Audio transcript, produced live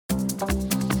Personalization.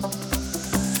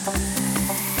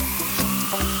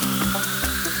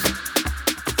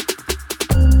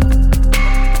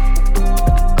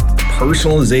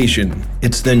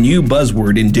 It's the new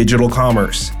buzzword in digital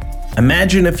commerce.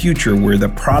 Imagine a future where the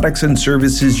products and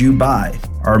services you buy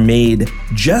are made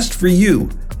just for you,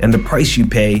 and the price you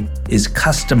pay is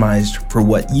customized for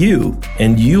what you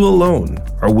and you alone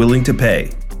are willing to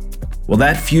pay. Well,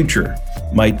 that future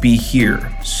might be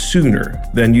here sooner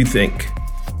than you think.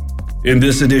 In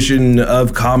this edition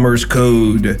of Commerce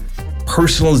Code,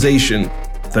 personalization,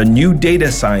 the new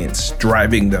data science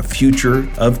driving the future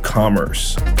of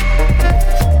commerce.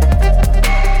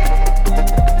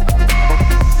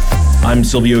 I'm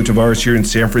Silvio Tavares here in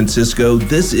San Francisco.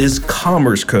 This is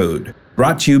Commerce Code,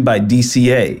 brought to you by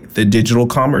DCA, the Digital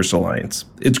Commerce Alliance.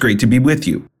 It's great to be with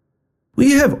you.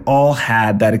 We have all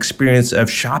had that experience of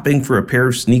shopping for a pair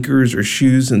of sneakers or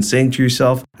shoes and saying to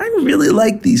yourself, I really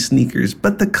like these sneakers,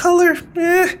 but the color,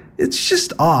 it's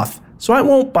just off, so I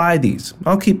won't buy these.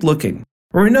 I'll keep looking.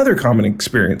 Or another common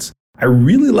experience, I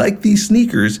really like these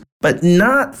sneakers, but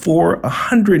not for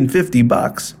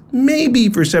 $150. Maybe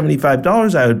for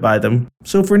 $75 I would buy them.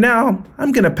 So for now,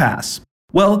 I'm going to pass.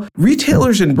 Well,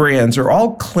 retailers and brands are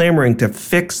all clamoring to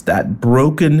fix that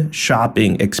broken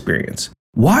shopping experience.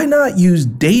 Why not use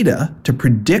data to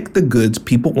predict the goods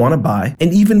people want to buy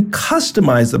and even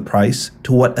customize the price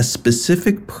to what a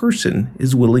specific person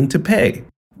is willing to pay?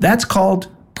 That's called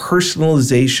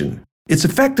personalization. It's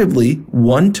effectively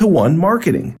one-to-one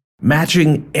marketing,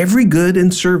 matching every good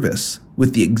and service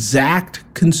with the exact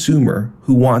consumer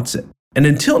who wants it. And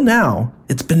until now,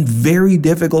 it's been very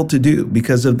difficult to do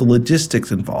because of the logistics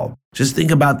involved. Just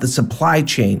think about the supply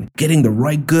chain, getting the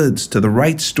right goods to the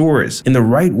right stores, in the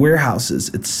right warehouses,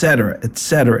 etc.,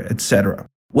 etc., etc.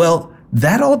 Well,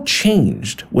 that all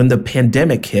changed when the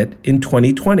pandemic hit in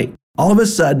 2020. All of a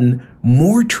sudden,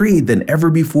 more trade than ever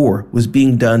before was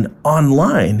being done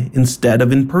online instead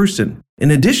of in person.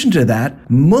 In addition to that,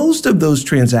 most of those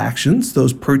transactions,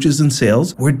 those purchases and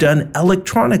sales, were done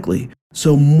electronically.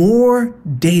 So more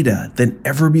data than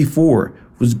ever before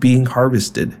was being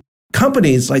harvested.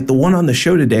 Companies like the one on the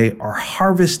show today are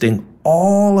harvesting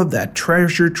all of that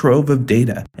treasure trove of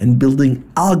data and building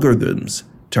algorithms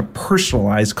to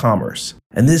personalize commerce.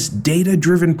 And this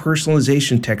data-driven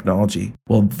personalization technology,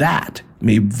 well, that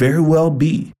may very well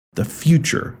be the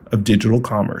future of digital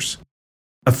commerce.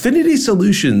 Affinity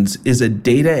Solutions is a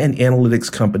data and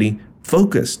analytics company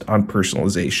focused on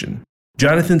personalization.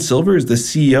 Jonathan Silver is the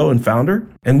CEO and founder,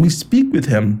 and we speak with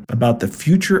him about the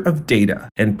future of data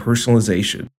and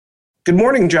personalization. Good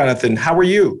morning, Jonathan. How are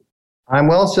you? I'm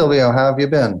well, Silvio. How have you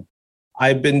been?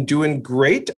 I've been doing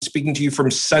great. Speaking to you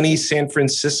from sunny San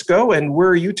Francisco, and where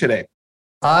are you today?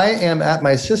 I am at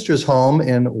my sister's home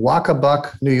in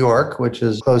Wacabuck, New York, which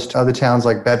is close to other towns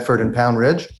like Bedford and Pound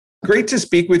Ridge. Great to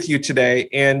speak with you today.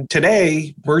 And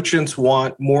today, merchants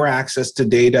want more access to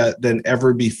data than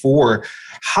ever before.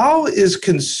 How is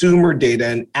consumer data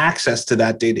and access to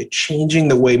that data changing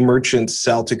the way merchants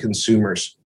sell to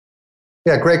consumers?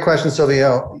 Yeah, great question,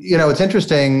 Silvio. It's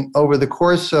interesting. Over the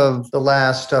course of the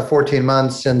last 14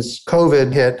 months since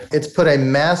COVID hit, it's put a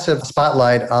massive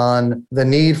spotlight on the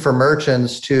need for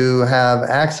merchants to have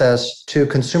access to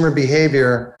consumer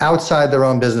behavior outside their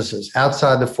own businesses,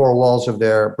 outside the four walls of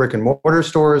their brick and mortar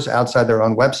stores, outside their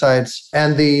own websites.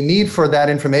 And the need for that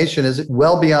information is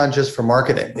well beyond just for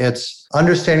marketing. It's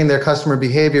understanding their customer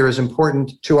behavior is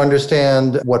important to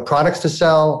understand what products to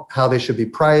sell, how they should be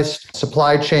priced,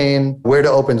 supply chain, where to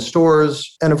open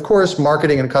stores, and of course,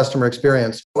 marketing and customer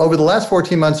experience. Over the last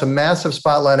 14 months, a massive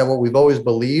spotlight on what we've always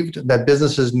believed, that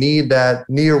businesses need that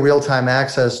near real-time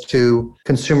access to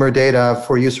consumer data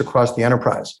for use across the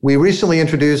enterprise. We recently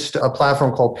introduced a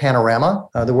platform called Panorama.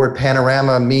 The word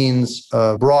panorama means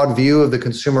a broad view of the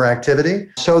consumer activity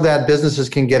so that businesses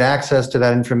can get access to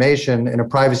that information in a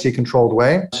privacy-controlled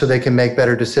way so they can make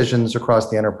better decisions across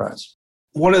the enterprise.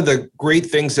 One of the great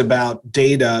things about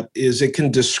data is it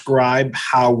can describe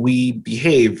how we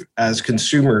behave as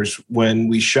consumers when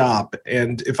we shop.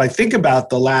 And if I think about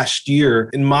the last year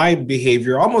in my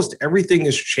behavior, almost everything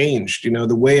has changed.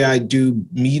 The way I do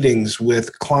meetings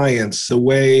with clients, the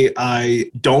way I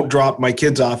don't drop my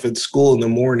kids off at school in the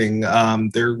morning,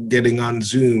 they're getting on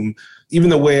Zoom. Even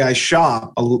the way I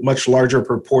shop, a much larger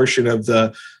proportion of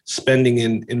the spending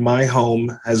in my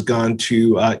home has gone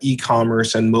to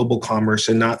e-commerce and mobile commerce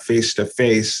and not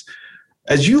face-to-face.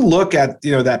 As you look at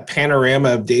that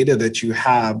panorama of data that you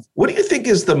have, what do you think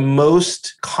is the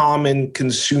most common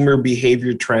consumer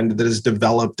behavior trend that has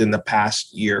developed in the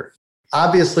past year?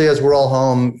 Obviously, as we're all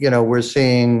home, we're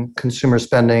seeing consumer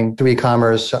spending through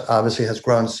e-commerce obviously has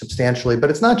grown substantially, but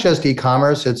it's not just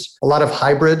e-commerce. It's a lot of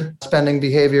hybrid spending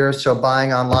behavior. So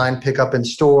buying online, pick up in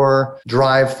store,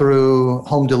 drive through,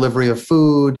 home delivery of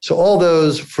food. So all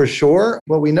those for sure.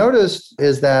 What we noticed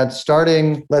is that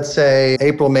starting, let's say,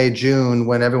 April, May, June,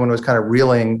 when everyone was kind of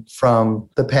reeling from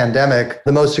the pandemic,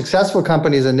 the most successful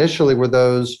companies initially were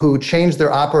those who changed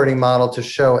their operating model to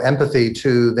show empathy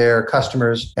to their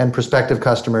customers and prospective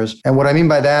customers. And what I mean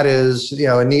by that is,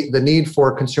 the need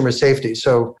for consumer safety.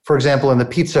 So, for example, in the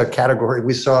pizza category,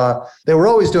 we saw they were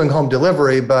always doing home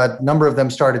delivery, but a number of them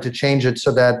started to change it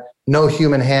so that no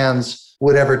human hands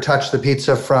would ever touch the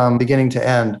pizza from beginning to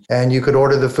end. And you could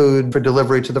order the food for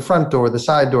delivery to the front door, the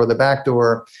side door, the back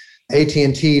door.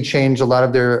 AT&T changed a lot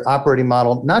of their operating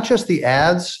model, not just the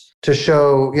ads to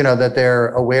show, that they're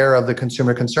aware of the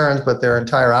consumer concerns, but their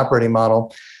entire operating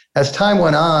model. As time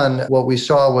went on, what we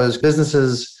saw was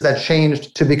businesses that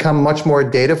changed to become much more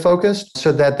data focused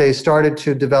so that they started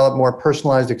to develop more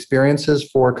personalized experiences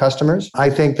for customers. I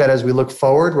think that as we look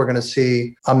forward, we're going to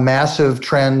see a massive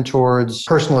trend towards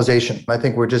personalization. I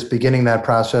think we're just beginning that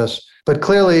process. But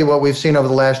clearly what we've seen over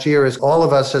the last year is all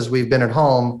of us, as we've been at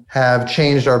home, have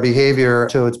changed our behavior.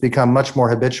 So it's become much more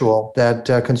habitual that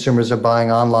consumers are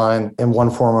buying online in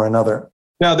one form or another.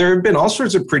 Now, there have been all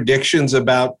sorts of predictions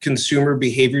about consumer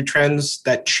behavior trends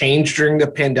that changed during the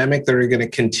pandemic that are going to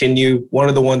continue. One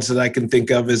of the ones that I can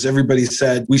think of is everybody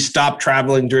said we stopped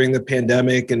traveling during the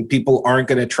pandemic and people aren't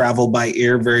going to travel by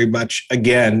air very much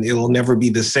again. It'll never be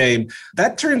the same.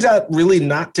 That turns out really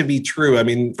not to be true. I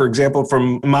mean, for example,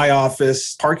 from my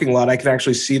office parking lot, I can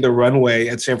actually see the runway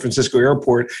at San Francisco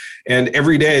Airport. And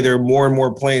every day there are more and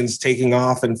more planes taking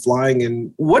off and flying.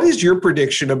 And what is your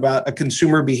prediction about a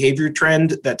consumer behavior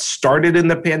trend that started in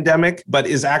the pandemic, but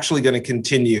is actually going to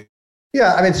continue?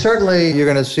 Yeah, I mean, certainly you're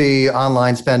going to see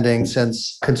online spending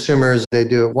since consumers, they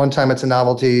do it. One time it's a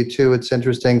novelty, two, it's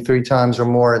interesting, three times or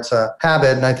more, it's a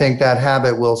habit. And I think that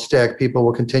habit will stick. People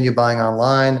will continue buying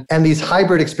online. And these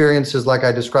hybrid experiences, like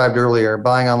I described earlier,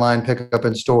 buying online, pick up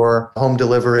in store, home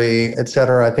delivery, et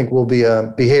cetera, I think will be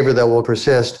a behavior that will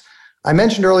persist. I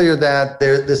mentioned earlier that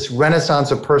there's this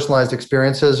renaissance of personalized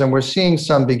experiences, and we're seeing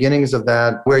some beginnings of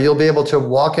that where you'll be able to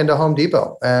walk into Home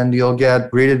Depot and you'll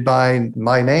get greeted by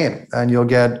my name and you'll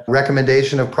get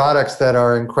recommendation of products that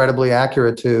are incredibly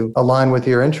accurate to align with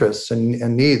your interests and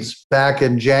needs. Back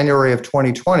in January of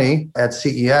 2020 at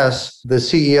CES, the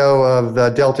CEO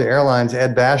of Delta Airlines,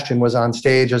 Ed Bastian, was on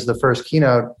stage as the first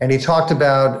keynote, and he talked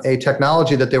about a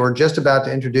technology that they were just about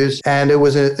to introduce. And it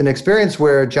was an experience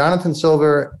where Jonathan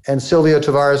Silver and Silvio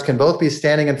Tavares can both be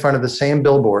standing in front of the same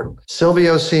billboard.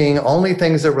 Silvio seeing only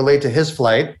things that relate to his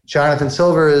flight. Jonathan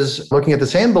Silver is looking at the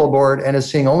same billboard and is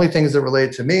seeing only things that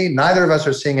relate to me. Neither of us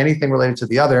are seeing anything related to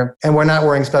the other, and we're not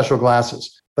wearing special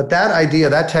glasses. But that idea,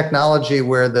 that technology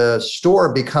where the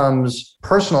store becomes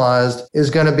personalized is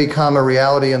going to become a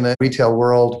reality in the retail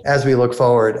world as we look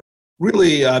forward.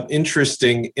 Really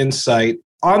interesting insight.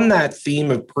 On that theme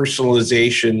of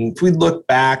personalization, if we look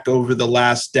back over the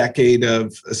last decade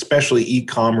of especially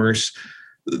e-commerce,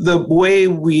 the way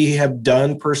we have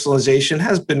done personalization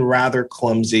has been rather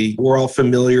clumsy. We're all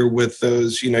familiar with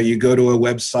those, you go to a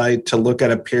website to look at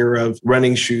a pair of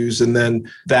running shoes and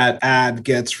then that ad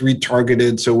gets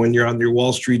retargeted. So when you're on your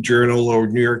Wall Street Journal or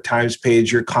New York Times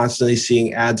page, you're constantly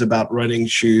seeing ads about running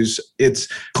shoes. It's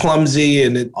clumsy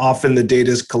and often the data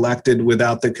is collected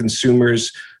without the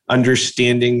consumer's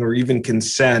understanding or even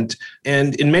consent.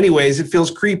 And in many ways, it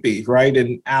feels creepy, right?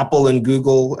 And Apple and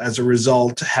Google, as a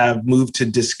result, have moved to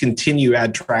discontinue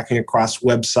ad tracking across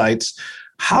websites.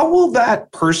 How will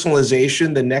that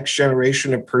personalization, the next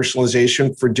generation of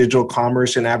personalization for digital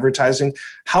commerce and advertising,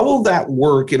 how will that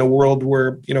work in a world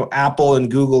where, Apple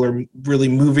and Google are really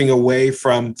moving away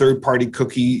from third-party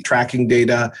cookie tracking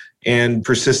data and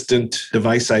persistent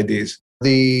device IDs?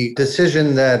 The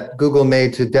decision that Google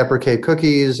made to deprecate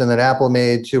cookies and that Apple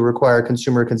made to require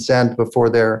consumer consent before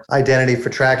their identity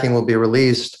for tracking will be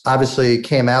released obviously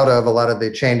came out of a lot of the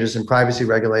changes in privacy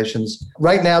regulations.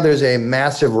 Right now, there's a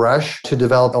massive rush to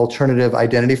develop alternative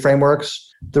identity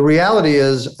frameworks. The reality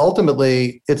is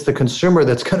ultimately it's the consumer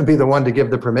that's going to be the one to give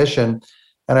the permission.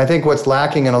 And I think what's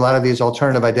lacking in a lot of these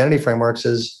alternative identity frameworks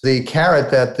is the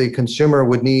carrot that the consumer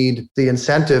would need, the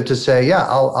incentive to say, yeah,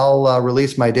 I'll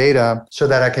release my data so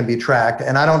that I can be tracked.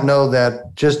 And I don't know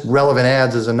that just relevant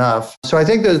ads is enough. So I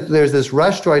think there's this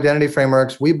rush to identity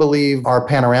frameworks. We believe our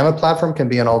Panorama platform can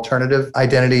be an alternative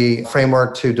identity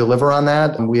framework to deliver on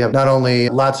that. And we have not only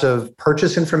lots of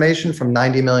purchase information from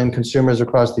 90 million consumers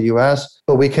across the US,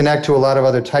 but we connect to a lot of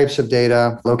other types of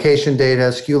data, location data,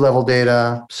 SKU level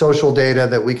data, social data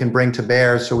that that we can bring to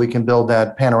bear so we can build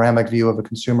that panoramic view of a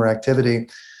consumer activity.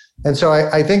 And so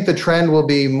I think the trend will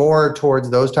be more towards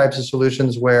those types of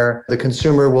solutions where the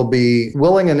consumer will be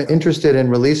willing and interested in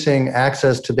releasing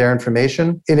access to their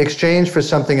information in exchange for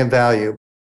something of value.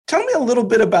 Tell me a little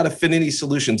bit about Affinity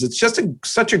Solutions. It's just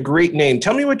such a great name.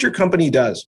 Tell me what your company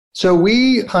does. So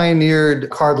we pioneered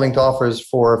card-linked offers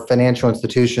for financial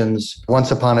institutions once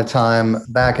upon a time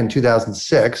back in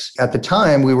 2006. At the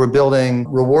time, we were building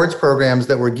rewards programs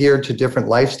that were geared to different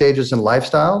life stages and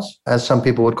lifestyles, as some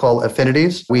people would call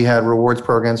affinities. We had rewards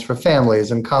programs for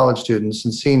families and college students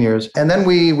and seniors. And then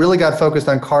we really got focused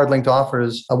on card-linked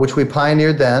offers, which we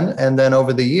pioneered then. And then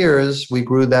over the years, we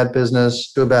grew that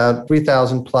business to about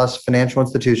 3,000 plus financial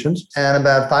institutions. And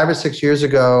about 5 or 6 years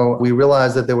ago, we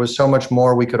realized that there was so much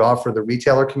more we could offer the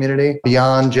retailer community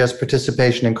beyond just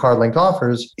participation in card-linked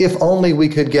offers, if only we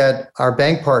could get our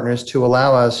bank partners to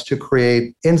allow us to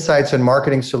create insights and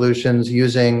marketing solutions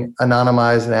using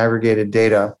anonymized and aggregated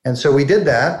data. And so we did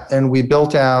that, and we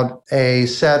built out a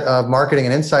set of marketing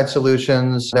and insight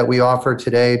solutions that we offer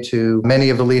today to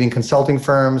many of the leading consulting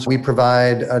firms. We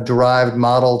provide derived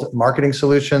modeled marketing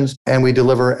solutions, and we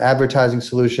deliver advertising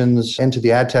solutions into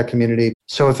the ad tech community.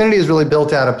 So Affinity has really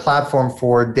built out a platform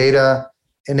for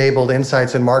data-enabled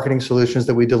insights and marketing solutions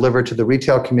that we deliver to the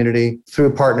retail community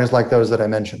through partners like those that I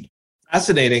mentioned.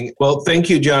 Fascinating. Well, thank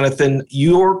you, Jonathan.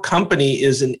 Your company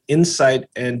is an insight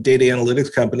and data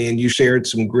analytics company, and you shared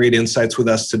some great insights with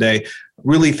us today.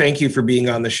 Really, thank you for being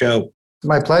on the show.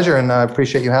 My pleasure, and I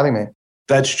appreciate you having me.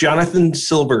 That's Jonathan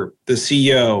Silver, the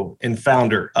CEO and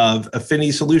founder of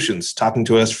Affinity Solutions, talking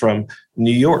to us from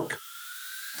New York.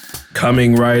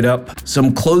 Coming right up,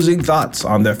 some closing thoughts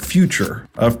on the future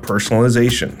of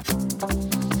personalization.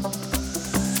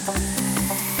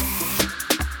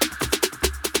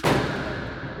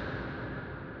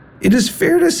 It is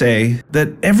fair to say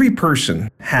that every person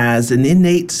has an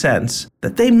innate sense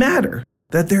that they matter,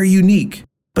 that they're unique.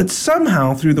 But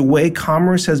somehow, through the way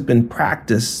commerce has been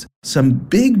practiced, some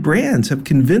big brands have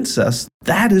convinced us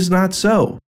that is not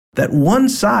so, that one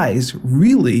size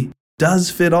really does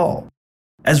fit all.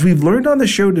 As we've learned on the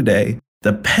show today,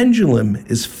 the pendulum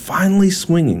is finally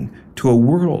swinging to a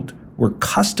world where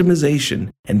customization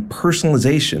and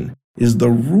personalization is the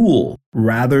rule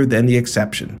rather than the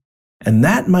exception. And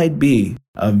that might be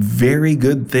a very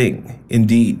good thing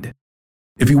indeed.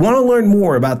 If you want to learn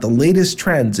more about the latest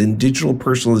trends in digital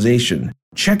personalization,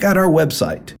 check out our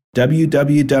website,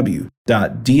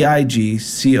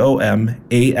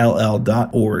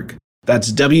 www.digcomall.org.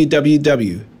 That's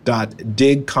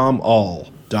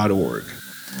www.digcomall.org.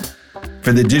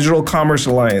 For the Digital Commerce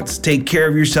Alliance, take care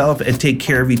of yourself and take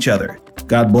care of each other.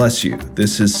 God bless you.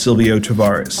 This is Silvio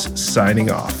Tavares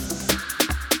signing off.